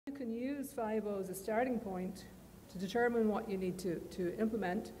can use FIBO as a starting point to determine what you need to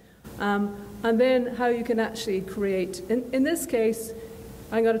implement, and then how you can actually create. In this case,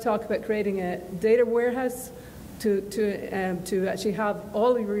 I'm going to talk about creating a data warehouse to actually have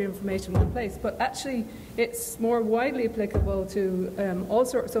all of your information in one place. But actually, it's more widely applicable to all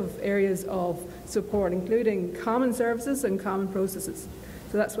sorts of areas of support, including common services and common processes.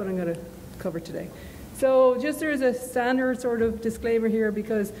 So that's what I'm going to cover today. So just there's a standard sort of disclaimer here,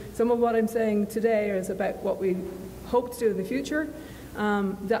 because some of what I'm saying today is about what we hope to do in the future.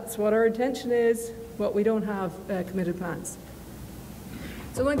 That's what our intention is, but we don't have committed plans.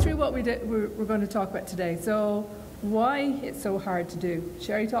 So going through what we're going to talk about today. So why it's so hard to do.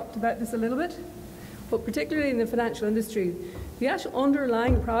 Sherry talked about this a little bit, but particularly in the financial industry, the actual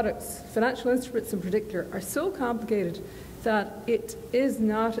underlying products, financial instruments in particular, are so complicated that it is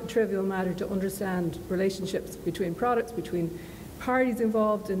not a trivial matter to understand relationships between products, between parties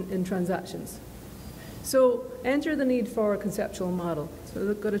involved in transactions. So enter the need for a conceptual model. So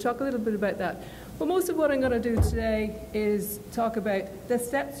we're going to talk a little bit about that. But most of what I'm going to do today is talk about the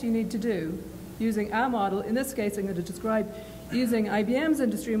steps you need to do using a model. In this case, I'm going to describe using IBM's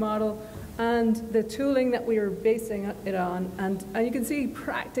industry model and the tooling that we are basing it on. And you can see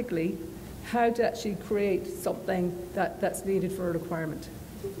practically how to actually create something that's needed for a requirement.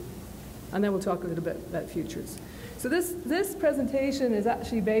 And then we'll talk a little bit about futures. So this presentation is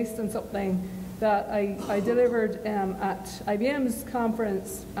actually based on something that I delivered at IBM's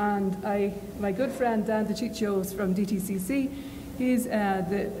conference, and my good friend Dan DiCiccio from DTCC, he's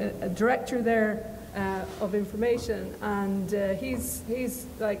the director there of information, and he's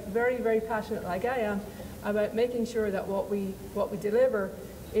like very, very passionate, like I am, about making sure that what we deliver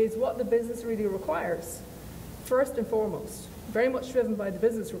is what the business really requires, first and foremost, very much driven by the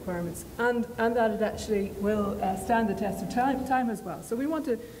business requirements, and that it actually will stand the test of time as well. So we want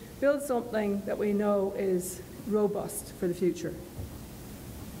to build something that we know is robust for the future.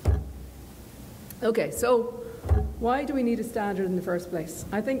 Okay, so why do we need a standard in the first place?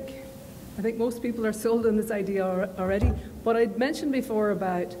 I think most people are sold on this idea already, but I'd mentioned before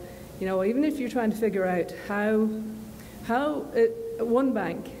about, even if you're trying to figure out how one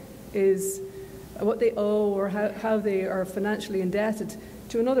bank is, what they owe, or how they are financially indebted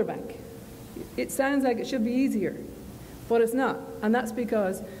to another bank, it sounds like it should be easier, but it's not, and that's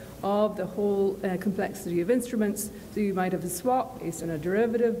because of the whole complexity of instruments. So you might have a swap based on a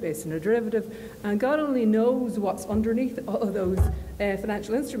derivative, and God only knows what's underneath all of those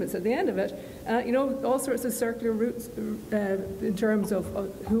financial instruments at the end of it. All sorts of circular routes in terms of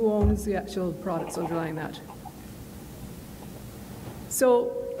who owns the actual products underlying that.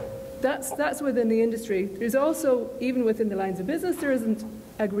 So that's within the industry. There's also, even within the lines of business, there isn't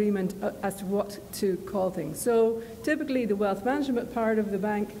agreement as to what to call things. So typically the wealth management part of the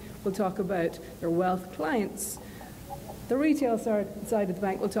bank will talk about their wealth clients. The retail side of the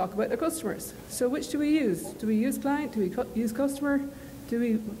bank will talk about their customers. So which do we use? Do we use client? Do we use customer?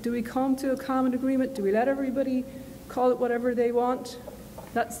 Do we come to a common agreement? Do we let everybody call it whatever they want?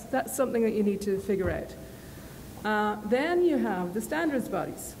 That's something that you need to figure out. Then you have the standards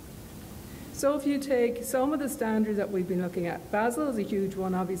bodies. So if you take some of the standards that we've been looking at, Basel is a huge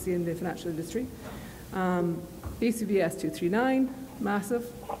one, obviously, in the financial industry. BCBS 239, massive.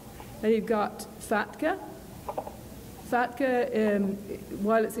 Then you've got FATCA. FATCA,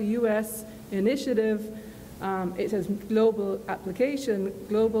 while it's a US initiative, it has global application,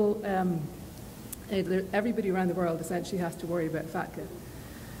 everybody around the world essentially has to worry about FATCA.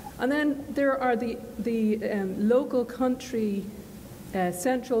 And then there are the local country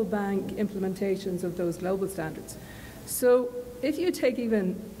central bank implementations of those global standards. So if you take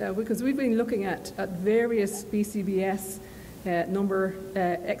even, because we've been looking at various BCBS number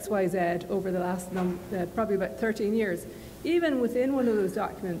XYZ over the last probably about 13 years, even within one of those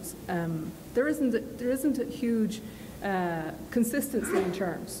documents, there isn't a huge consistency in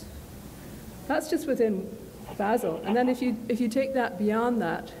terms. That's just within Basel. And then if you take that beyond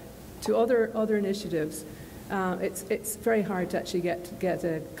that to other initiatives, it's very hard to actually get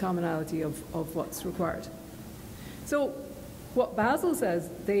a commonality of what's required. So what Basel says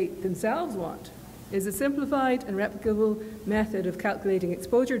they themselves want is a simplified and replicable method of calculating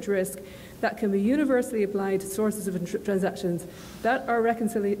exposure to risk that can be universally applied to sources of transactions that are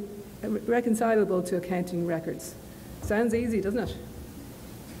reconcilable to accounting records. Sounds easy, doesn't it?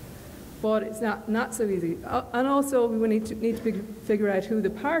 But it's not so easy. And also, we need to figure out who the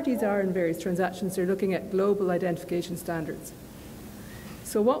parties are in various transactions. They're looking at global identification standards.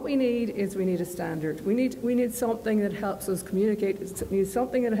 So what we need is a standard. We need something that helps us communicate. We need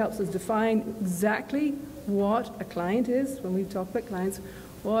something that helps us define exactly what a client is when we talk about clients,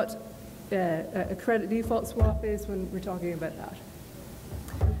 what a credit default swap is when we're talking about that.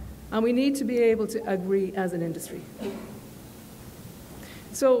 And we need to be able to agree as an industry.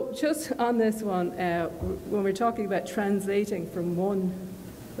 So just on this one, when we're talking about translating from one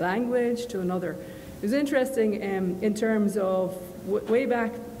language to another, it was interesting in terms of way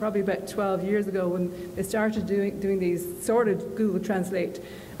back, probably about 12 years ago, when they started doing these sort of Google Translate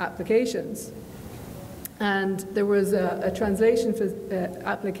applications. And there was a translation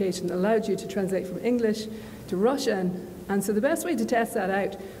application that allowed you to translate from English to Russian. And so the best way to test that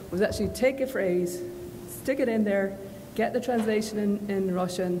out was actually take a phrase, stick it in there, get the translation in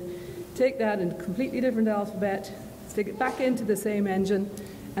Russian, take that in a completely different alphabet, stick it back into the same engine,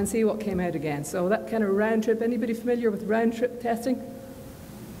 and see what came out again. So that kind of round trip, anybody familiar with round trip testing?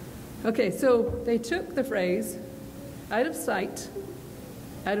 Okay, so they took the phrase out of sight,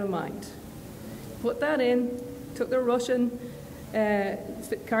 out of mind. Put that in, took the Russian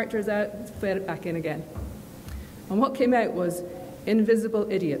characters out, fed it back in again. And what came out was invisible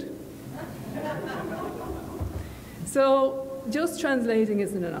idiot. So just translating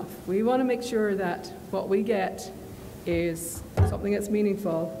isn't enough. We want to make sure that what we get is something that's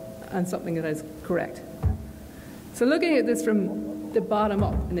meaningful and something that is correct. So looking at this from the bottom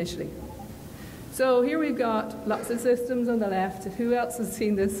up initially. So here we've got lots of systems on the left. Who else has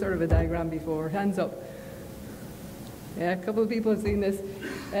seen this sort of a diagram before? Hands up. Yeah, a couple of people have seen this.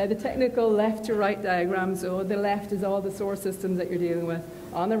 The technical left to right diagram. So the left is all the source systems that you're dealing with.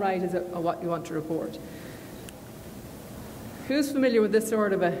 On the right is what you want to report. Who's familiar with this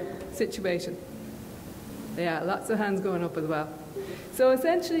sort of a situation? Yeah, lots of hands going up as well. So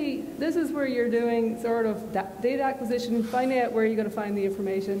essentially, this is where you're doing sort of data acquisition, finding out where you're going to find the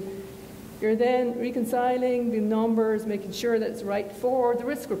information. You're then reconciling the numbers, making sure that it's right for the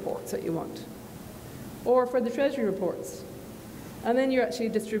risk reports that you want, or for the treasury reports. And then you're actually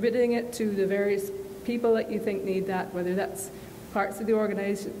distributing it to the various people that you think need that, whether that's parts of the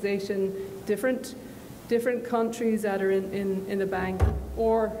organization, different countries that are in the bank,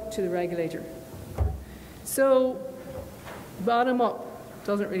 or to the regulator. So bottom up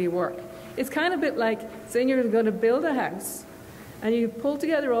doesn't really work. It's kind of a bit like saying you're going to build a house and you pull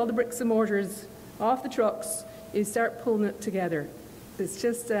together all the bricks and mortars off the trucks, you start pulling it together. It's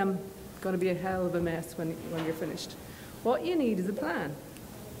just going to be a hell of a mess when you're finished. What you need is a plan.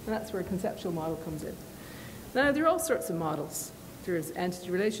 And that's where a conceptual model comes in. Now, there are all sorts of models. There's entity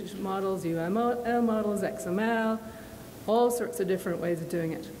relationship models, UML models, XML, all sorts of different ways of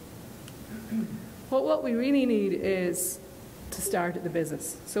doing it. But what we really need is to start at the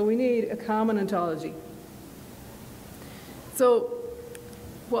business. So we need a common ontology. So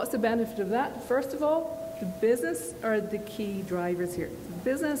what's the benefit of that? First of all, the business are the key drivers here. The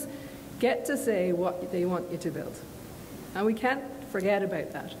business get to say what they want you to build. And we can't forget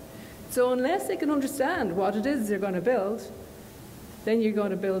about that. So unless they can understand what it is they're going to build, then you're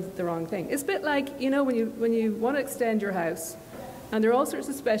going to build the wrong thing. It's a bit like, you know, when you want to extend your house, and there are all sorts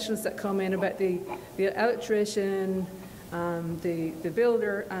of specialists that come in about the electrician, the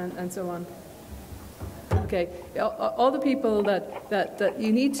builder, and so on. Okay, all the people that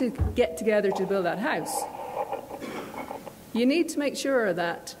you need to get together to build that house, you need to make sure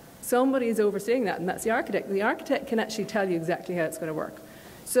that somebody is overseeing that, and that's the architect. And the architect can actually tell you exactly how it's going to work.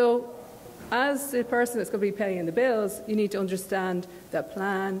 So as the person that's going to be paying the bills, you need to understand the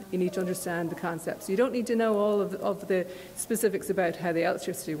plan, you need to understand the concepts. You don't need to know all of the specifics about how the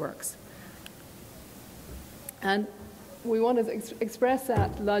electricity works. And we want to express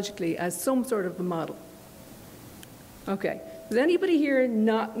that logically as some sort of a model. Okay, does anybody here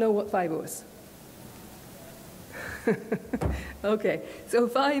not know what FIBO is? Okay, so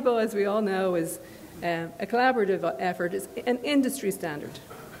FIBO, as we all know, is a collaborative effort. It's an industry standard.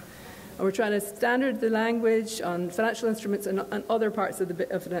 And we're trying to standard the language on financial instruments and other parts of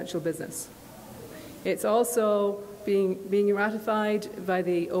the financial business. It's also being ratified by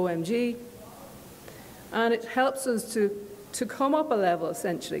the OMG, and it helps us to come up a level,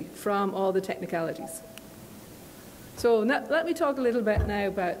 essentially, from all the technicalities. So let me talk a little bit now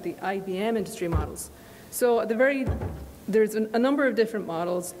about the IBM industry models. So there's a number of different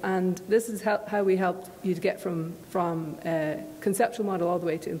models, and this is how we helped you to get from conceptual model all the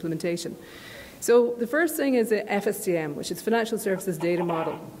way to implementation. So the first thing is a FSDM, which is Financial Services Data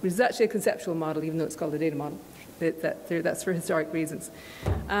Model, which is actually a conceptual model, even though it's called a data model. That's for historic reasons.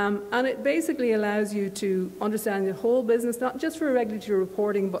 And it basically allows you to understand the whole business, not just for regulatory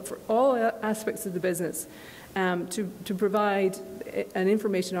reporting, but for all aspects of the business, to provide an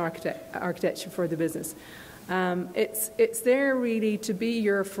information architecture for the business. It's there really to be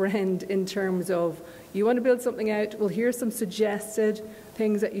your friend in terms of you want to build something out, well, here's some suggested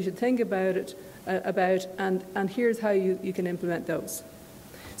things that you should think about and here's how you can implement those.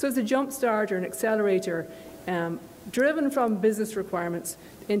 So it's a jump start or an accelerator driven from business requirements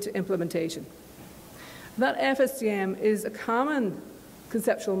into implementation. That FSDM is a common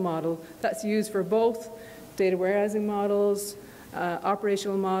conceptual model that's used for both data warehousing models,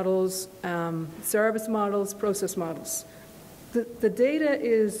 operational models, service models, process models. The data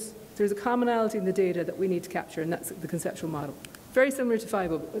is, there's a commonality in the data that we need to capture, and that's the conceptual model. Very similar to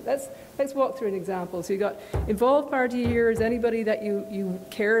FIBO. But let's walk through an example. So you've got involved party here is anybody that you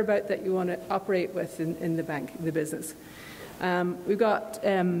care about that you want to operate with in the bank, in the business. We've got,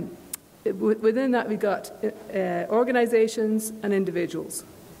 within that, we've got organizations and individuals.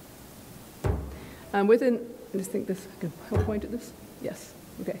 And within, I just think this, I can point at this? Yes,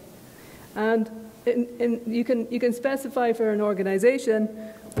 okay. And you can specify for an organization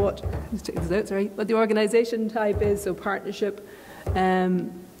what, let's take this out, sorry, what the organization type is, so partnership,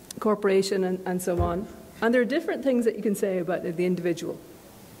 corporation, and so on. And there are different things that you can say about the individual.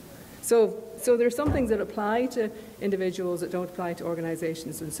 So there's some things that apply to individuals that don't apply to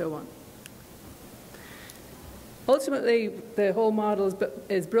organizations and so on. Ultimately, the whole model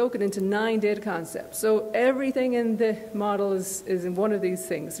is broken into 9 data concepts. So everything in the model is in one of these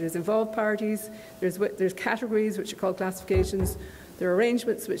things. There's involved parties, there's categories, which are called classifications, there are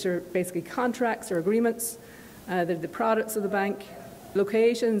arrangements, which are basically contracts or agreements, they're the products of the bank,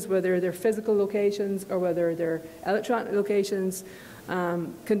 locations, whether they're physical locations or whether they're electronic locations,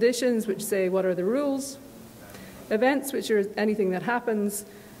 conditions, which say what are the rules, events, which are anything that happens,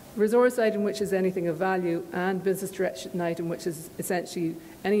 resource item, which is anything of value, and business direction item, which is essentially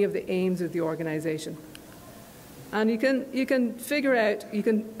any of the aims of the organization. And you can figure out, you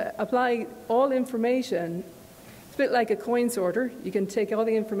can apply all information. It's a bit like a coin sorter. You can take all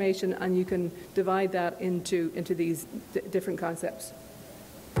the information and you can divide that into these different concepts.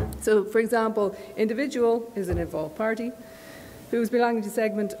 So, for example, individual is an involved party who's belonging to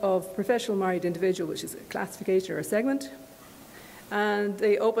segment of professional married individual, which is a classification or a segment. And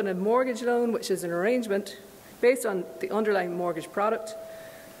they open a mortgage loan, which is an arrangement based on the underlying mortgage product,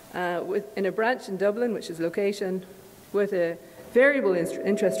 in a branch in Dublin, which is location, with a variable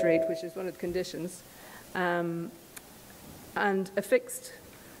interest rate, which is one of the conditions, and a fixed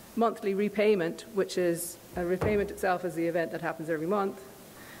monthly repayment, which is a repayment itself is the event that happens every month,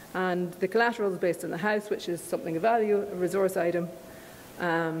 and the collateral is based on the house, which is something of value, a resource item,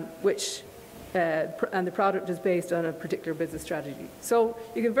 and the product is based on a particular business strategy. So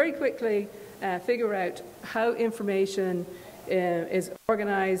you can very quickly figure out how information is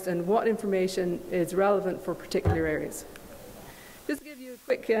organized and what information is relevant for particular areas. Just to give you a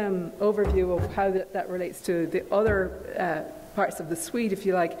quick overview of how that relates to the other parts of the suite, if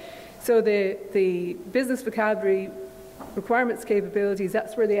you like. So the business vocabulary, requirements, capabilities,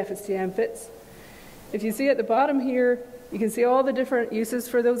 that's where the FSDM fits. If you see at the bottom here, you can see all the different uses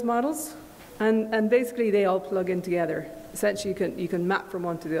for those models. And basically, they all plug in together. Essentially, you can map from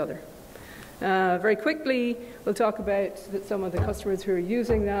one to the other. Very quickly, we'll talk about some of the customers who are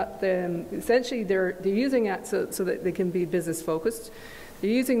using that. Essentially, they're using that so that they can be business focused. They're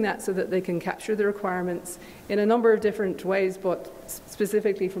using that so that they can capture the requirements in a number of different ways, but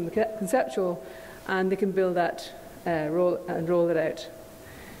specifically from the conceptual, and they can build that, roll it out.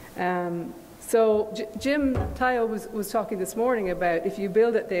 So Jim Tayo was talking this morning about if you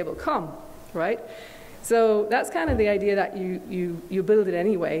build it, they will come. Right? So that's kind of the idea that you build it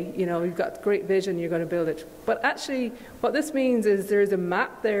anyway. You know, you've got great vision, you're going to build it. But actually, what this means is there's a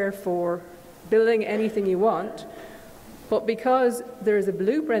map there for building anything you want. But because there's a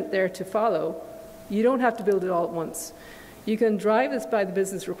blueprint there to follow, you don't have to build it all at once. You can drive this by the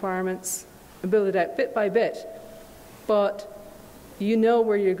business requirements and build it out bit by bit. But you know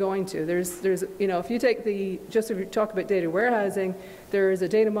where you're going to. There's you know, if you take just if you talk about data warehousing, there is a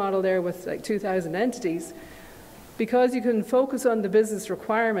data model there with like 2,000 entities. Because you can focus on the business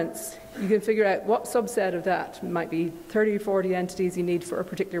requirements, you can figure out what subset of that might be 30 or 40 entities you need for a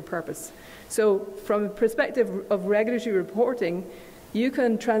particular purpose. So from a perspective of regulatory reporting, you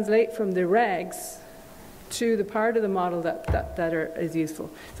can translate from the regs to the part of the model that is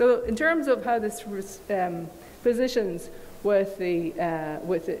useful. So in terms of how this positions with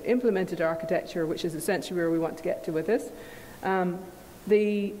the implemented architecture, which is essentially where we want to get to with this,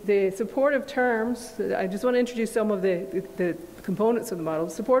 the supportive terms, I just want to introduce some of the components of the model.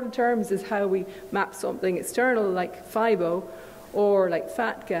 Supportive terms is how we map something external like FIBO or like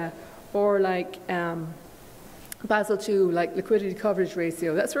FATCA or like Basel II, like liquidity coverage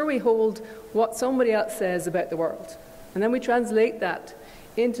ratio. That's where we hold what somebody else says about the world. And then we translate that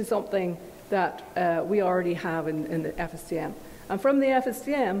into something that we already have in the FSDM. And from the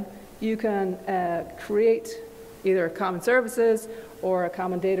FSDM, you can create either common services or a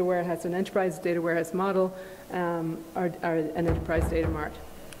common data warehouse, an enterprise data warehouse model, or an enterprise data mart.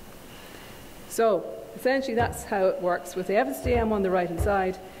 So essentially that's how it works. With the FSDM on the right-hand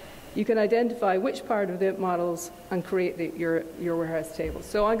side, you can identify which part of the models and create your warehouse tables.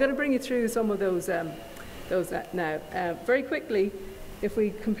 So I'm going to bring you through some of those now. Very quickly, if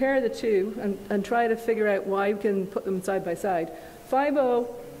we compare the two and try to figure out why we can put them side by side, 5.0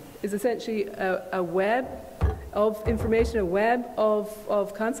 is essentially a web of information, a web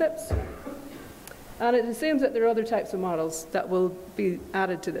of concepts. And it assumes that there are other types of models that will be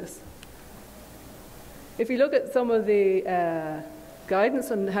added to this. If you look at some of the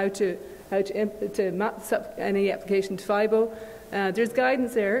guidance on how to map any application to 5.0, there's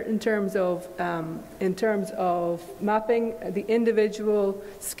guidance there in terms of mapping the individual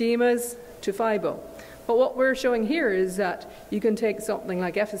schemas to 5.0. But what we're showing here is that you can take something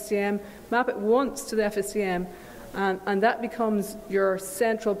like FSDM, map it once to the FSDM, and that becomes your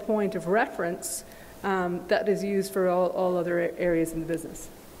central point of reference that is used for all other areas in the business.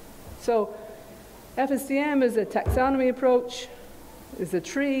 So FSDM is a taxonomy approach, is a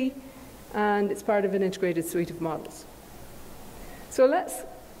tree, and it's part of an integrated suite of models. So let's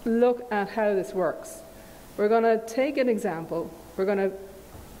look at how this works. We're going to take an example. We're going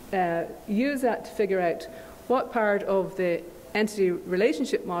to use that to figure out what part of the entity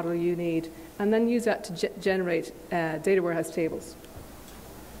relationship model you need, and then use that to generate data warehouse tables.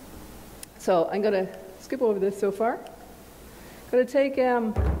 So I'm going to skip over this so far. I'm going to take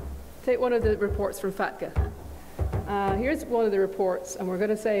one of the reports from FATCA. Here's one of the reports, and we're going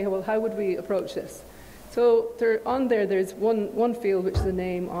to say, well, how would we approach this? So there's one field which is a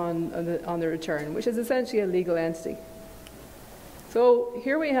name on the return, which is essentially a legal entity. So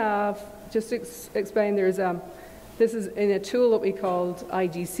here we have, just to explain, this is in a tool that we called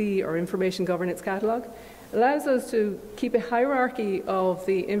IGC, or Information Governance Catalog. It allows us to keep a hierarchy of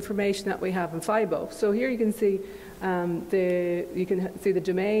the information that we have in 5.0. So here you can see the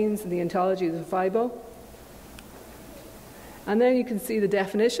domains and the ontologies of 5.0. And then you can see the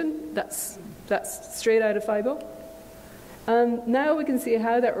definition, that's straight out of 5.0. And now we can see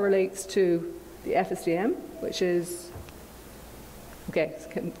how that relates to the FSDM, which is, okay,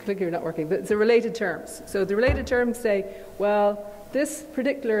 click here, not working, but it's the related terms. So the related terms say, well, this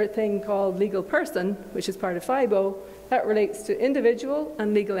particular thing called legal person, which is part of 5.0, that relates to individual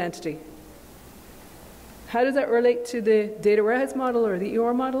and legal entity. How does that relate to the data warehouse model or the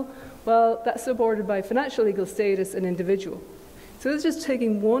EOR model? Well, that's supported by financial legal status and individual. So this is just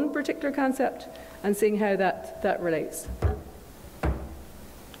taking one particular concept and seeing how that relates.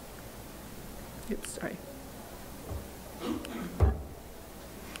 Oops, sorry.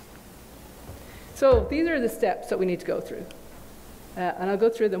 So these are the steps that we need to go through. And I'll go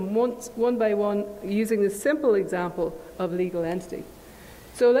through them one by one using this simple example of legal entity.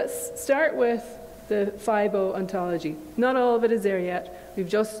 So let's start with the 5.0 ontology. Not all of it is there yet. We've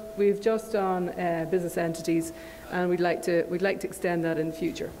just done business entities, and we'd like to extend that in the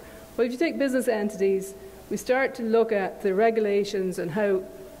future. But if you take business entities, we start to look at the regulations and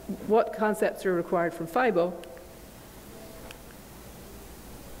what concepts are required from 5.0.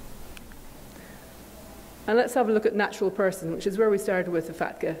 And let's have a look at natural person, which is where we started with the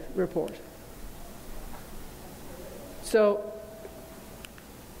FATCA report. So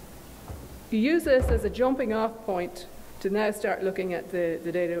you use this as a jumping off point to now start looking at the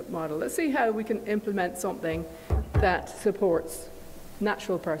data model. Let's see how we can implement something that supports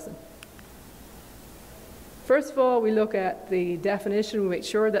natural person. First of all, we look at the definition. We make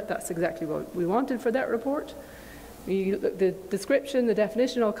sure that that's exactly what we wanted for that report. The description, the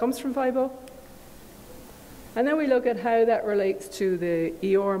definition all comes from 5.0. And then we look at how that relates to the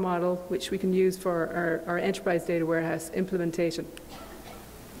EOR model, which we can use for our enterprise data warehouse implementation.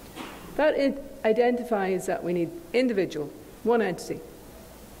 That identifies that we need individual, one entity.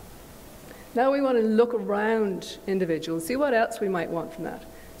 Now we want to look around individual, see what else we might want from that.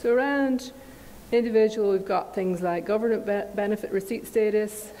 So around individual, we've got things like government benefit receipt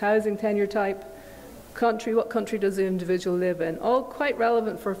status, housing tenure type, country, what country does the individual live in, all quite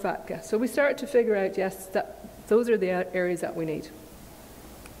relevant for FATCA. So we start to figure out, yes, that those are the areas that we need.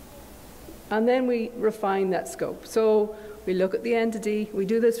 And then we refine that scope. So we look at the entity. We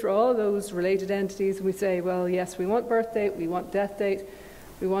do this for all those related entities. And we say, well, yes, we want birth date, we want death date,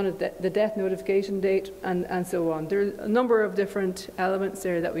 we want the death notification date, and so on. There are a number of different elements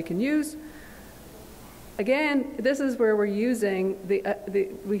there that we can use. Again, this is where we're using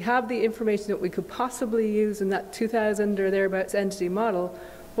we have the information that we could possibly use in that 2000 or thereabouts entity model,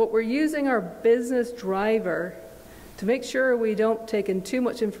 but we're using our business driver to make sure we don't take in too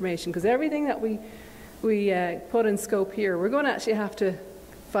much information, because everything that we put in scope here, we're going to actually have to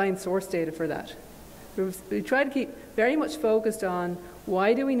find source data for that. We try to keep very much focused on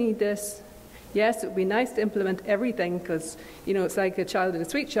why do we need this. Yes, it would be nice to implement everything because, you know, it's like a child in a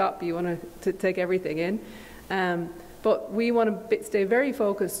sweet shop. You want to take everything in. But we want to stay very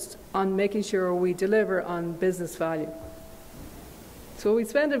focused on making sure we deliver on business value. So we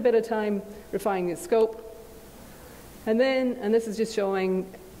spend a bit of time refining the scope. And then, and this is just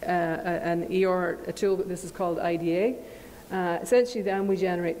showing an ER, a tool, this is called IDA. Essentially then we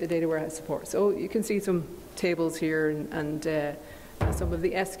generate the data warehouse support. So you can see some tables here and some of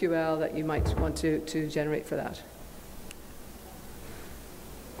the SQL that you might want to generate for that.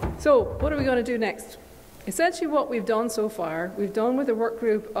 So what are we going to do next? Essentially what we've done so far, we've done with a work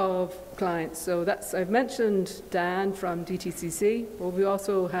group of clients. So that's, I've mentioned Dan from DTCC, but we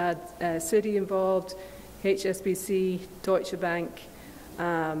also had Citi involved, HSBC, Deutsche Bank,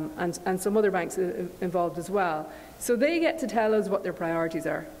 and some other banks involved as well. So they get to tell us what their priorities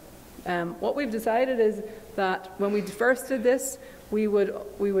are. What we've decided is that when we first did this, we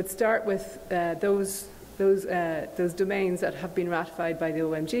would start with those domains that have been ratified by the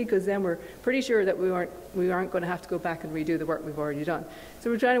OMG, because then we're pretty sure that we aren't going to have to go back and redo the work we've already done.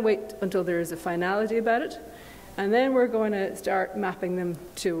 So we're trying to wait until there is a finality about it, and then we're going to start mapping them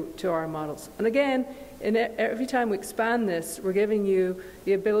to our models. And again, every time we expand this, we're giving you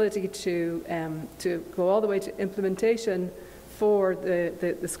the ability to go all the way to implementation for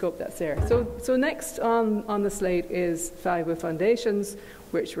the scope that's there. So next on the slate is FIBO Foundations,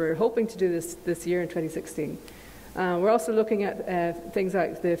 which we're hoping to do this year in 2016. We're also looking at things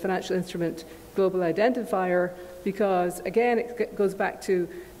like the financial instrument global identifier, because again it goes back to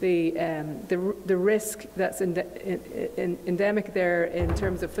the risk that's endemic there in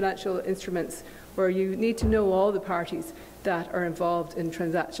terms of financial instruments, where you need to know all the parties that are involved in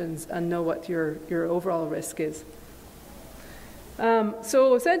transactions and know what your overall risk is.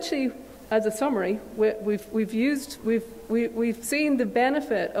 So essentially, as a summary, we've seen the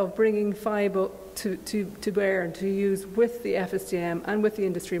benefit of bringing FIBO to bear and to use with the FSDM and with the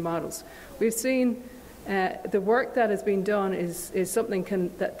industry models. We've seen the work that has been done is something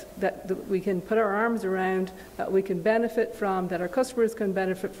that we can put our arms around, that we can benefit from, that our customers can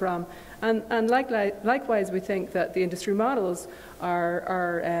benefit from, and likewise we think that the industry models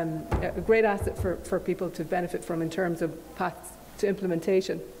are a great asset for people to benefit from in terms of paths to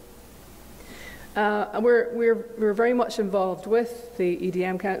implementation. And we're very much involved with the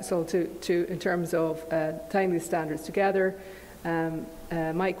EDM Council in terms of tying these standards together.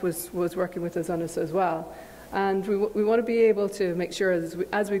 Mike was working with us on this as well, and we want to be able to make sure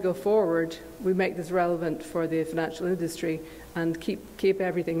as we go forward, we make this relevant for the financial industry and keep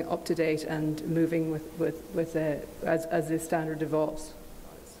everything up to date and moving as the standard evolves.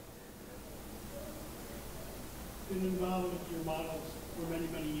 Been involved with your models for many,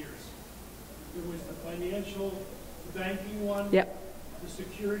 many years. There was the financial, the banking one, yep. The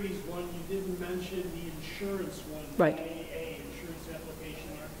securities one. You didn't mention the insurance one, right? IAA, Insurance Application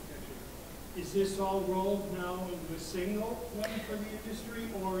Architecture. Is this all rolled now into a single one for the industry,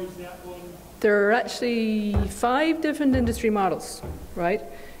 or is that one? There are actually 5 different industry models, right?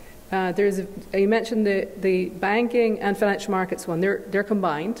 You mentioned the banking and financial markets one. They're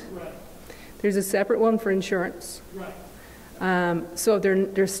combined. Right. There's a separate one for insurance. Right. So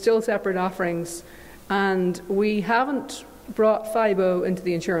they're still separate offerings, and we haven't brought FIBO into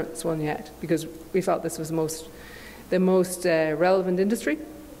the insurance one yet because we felt this was the most relevant industry.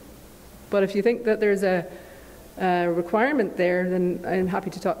 But if you think that there's a requirement there, then I'm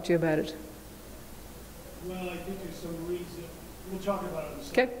happy to talk to you about it. Well, I think there's some reason. We'll talk about it in a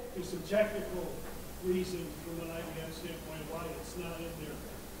second. Okay. There's some technical reasons from an IBM standpoint why it's not in there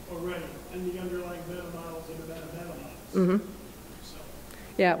already, and the underlying meta models and the meta models. Mm-hmm. So,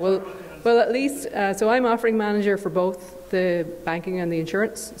 yeah, well, at least, so I'm offering manager for both the banking and the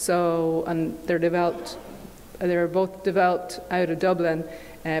insurance. So, and they're both developed out of Dublin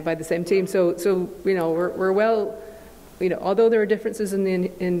by the same team. So you know, we're well, you know, although there are differences in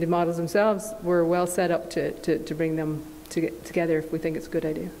the models themselves, we're well set up to bring them together if we think it's a good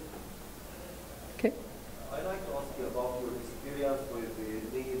idea. Okay. I'd like to ask you about your experience with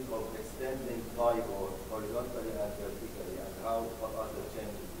the need of extending FIBO horizontally and vertically, and what are the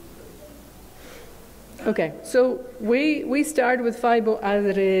changes you face? Okay, so we started with FIBO as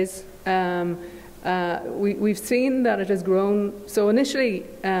it is. We've seen that it has grown. So initially,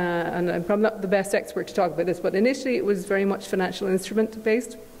 and I'm probably not the best expert to talk about this, but initially it was very much financial instrument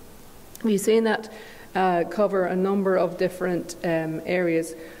based. We've seen that cover a number of different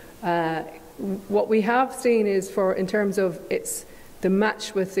areas. what we have seen is in terms of the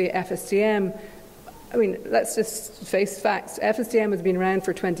match with the FSTM, I mean, let's just face facts. FSTM has been around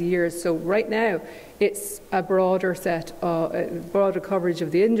for 20 years, so right now it's a broader broader coverage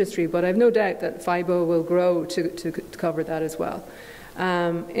of the industry, but I've no doubt that FIBO will grow to cover that as well.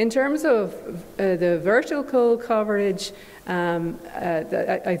 In terms of the vertical coverage,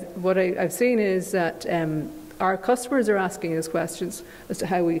 what I've seen is that our customers are asking us questions as to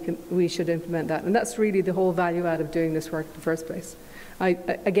how we should implement that, and that's really the whole value add of doing this work in the first place. I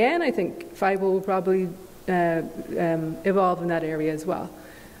think FIBO will probably evolve in that area as well,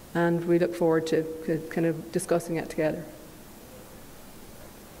 and we look forward to kind of discussing it together.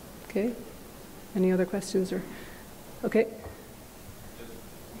 Okay. Any other questions? Or okay. Just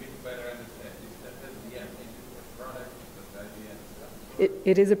for me to better understand, is that the a product?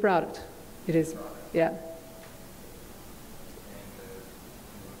 It is a product. It is. Yeah. And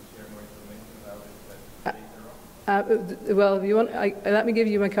you want to share more information about it later on? Well, if you want, let me give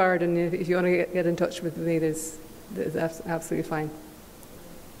you my card, and if you want to get in touch with me, that's absolutely fine.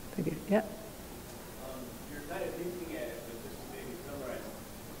 Thank you. Yeah. You're kind of hinting at it, but just to maybe summarize.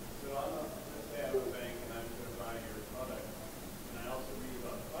 So let's say I'm a bank and I'm going to buy your product, and I also read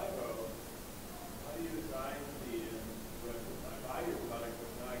about FIBO. How do you advise me when I buy your product, but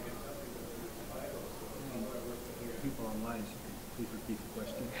now I get something that's FIBO? So how do I work with here? People online, so please repeat the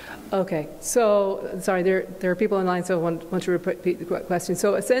question. Okay, so, sorry, there are people online, so I want to repeat the question.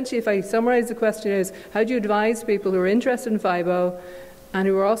 So essentially, if I summarize the question is, how do you advise people who are interested in FIBO and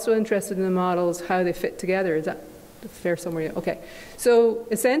who are also interested in the models, how they fit together? Is that a fair summary? Okay, so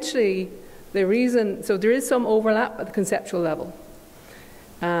essentially, there is some overlap at the conceptual level.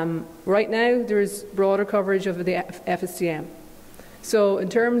 Right now, there is broader coverage of the FSTM. So in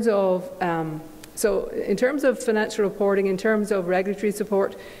terms of financial reporting, in terms of regulatory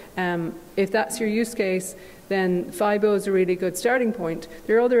support, if that's your use case, then FIBO is a really good starting point.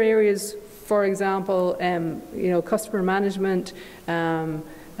 There are other areas, for example, customer management,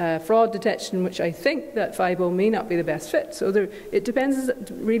 fraud detection, which I think that FIBO may not be the best fit. So it depends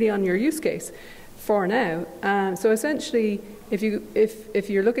really on your use case for now. So essentially, if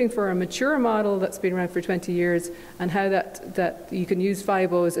you're looking for a mature model that's been around for 20 years and how that you can use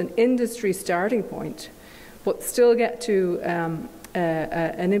FIBO as an industry starting point, but still get to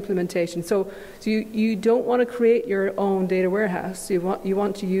an implementation. So you don't want to create your own data warehouse. You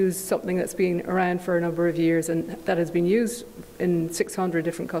want to use something that's been around for a number of years and that has been used in 600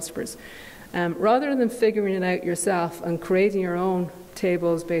 different customers. Rather than figuring it out yourself and creating your own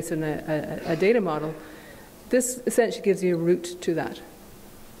tables based on a data model, this essentially gives you a route to that.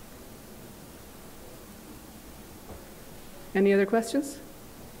 Any other questions?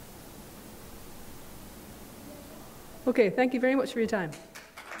 Okay, thank you very much for your time.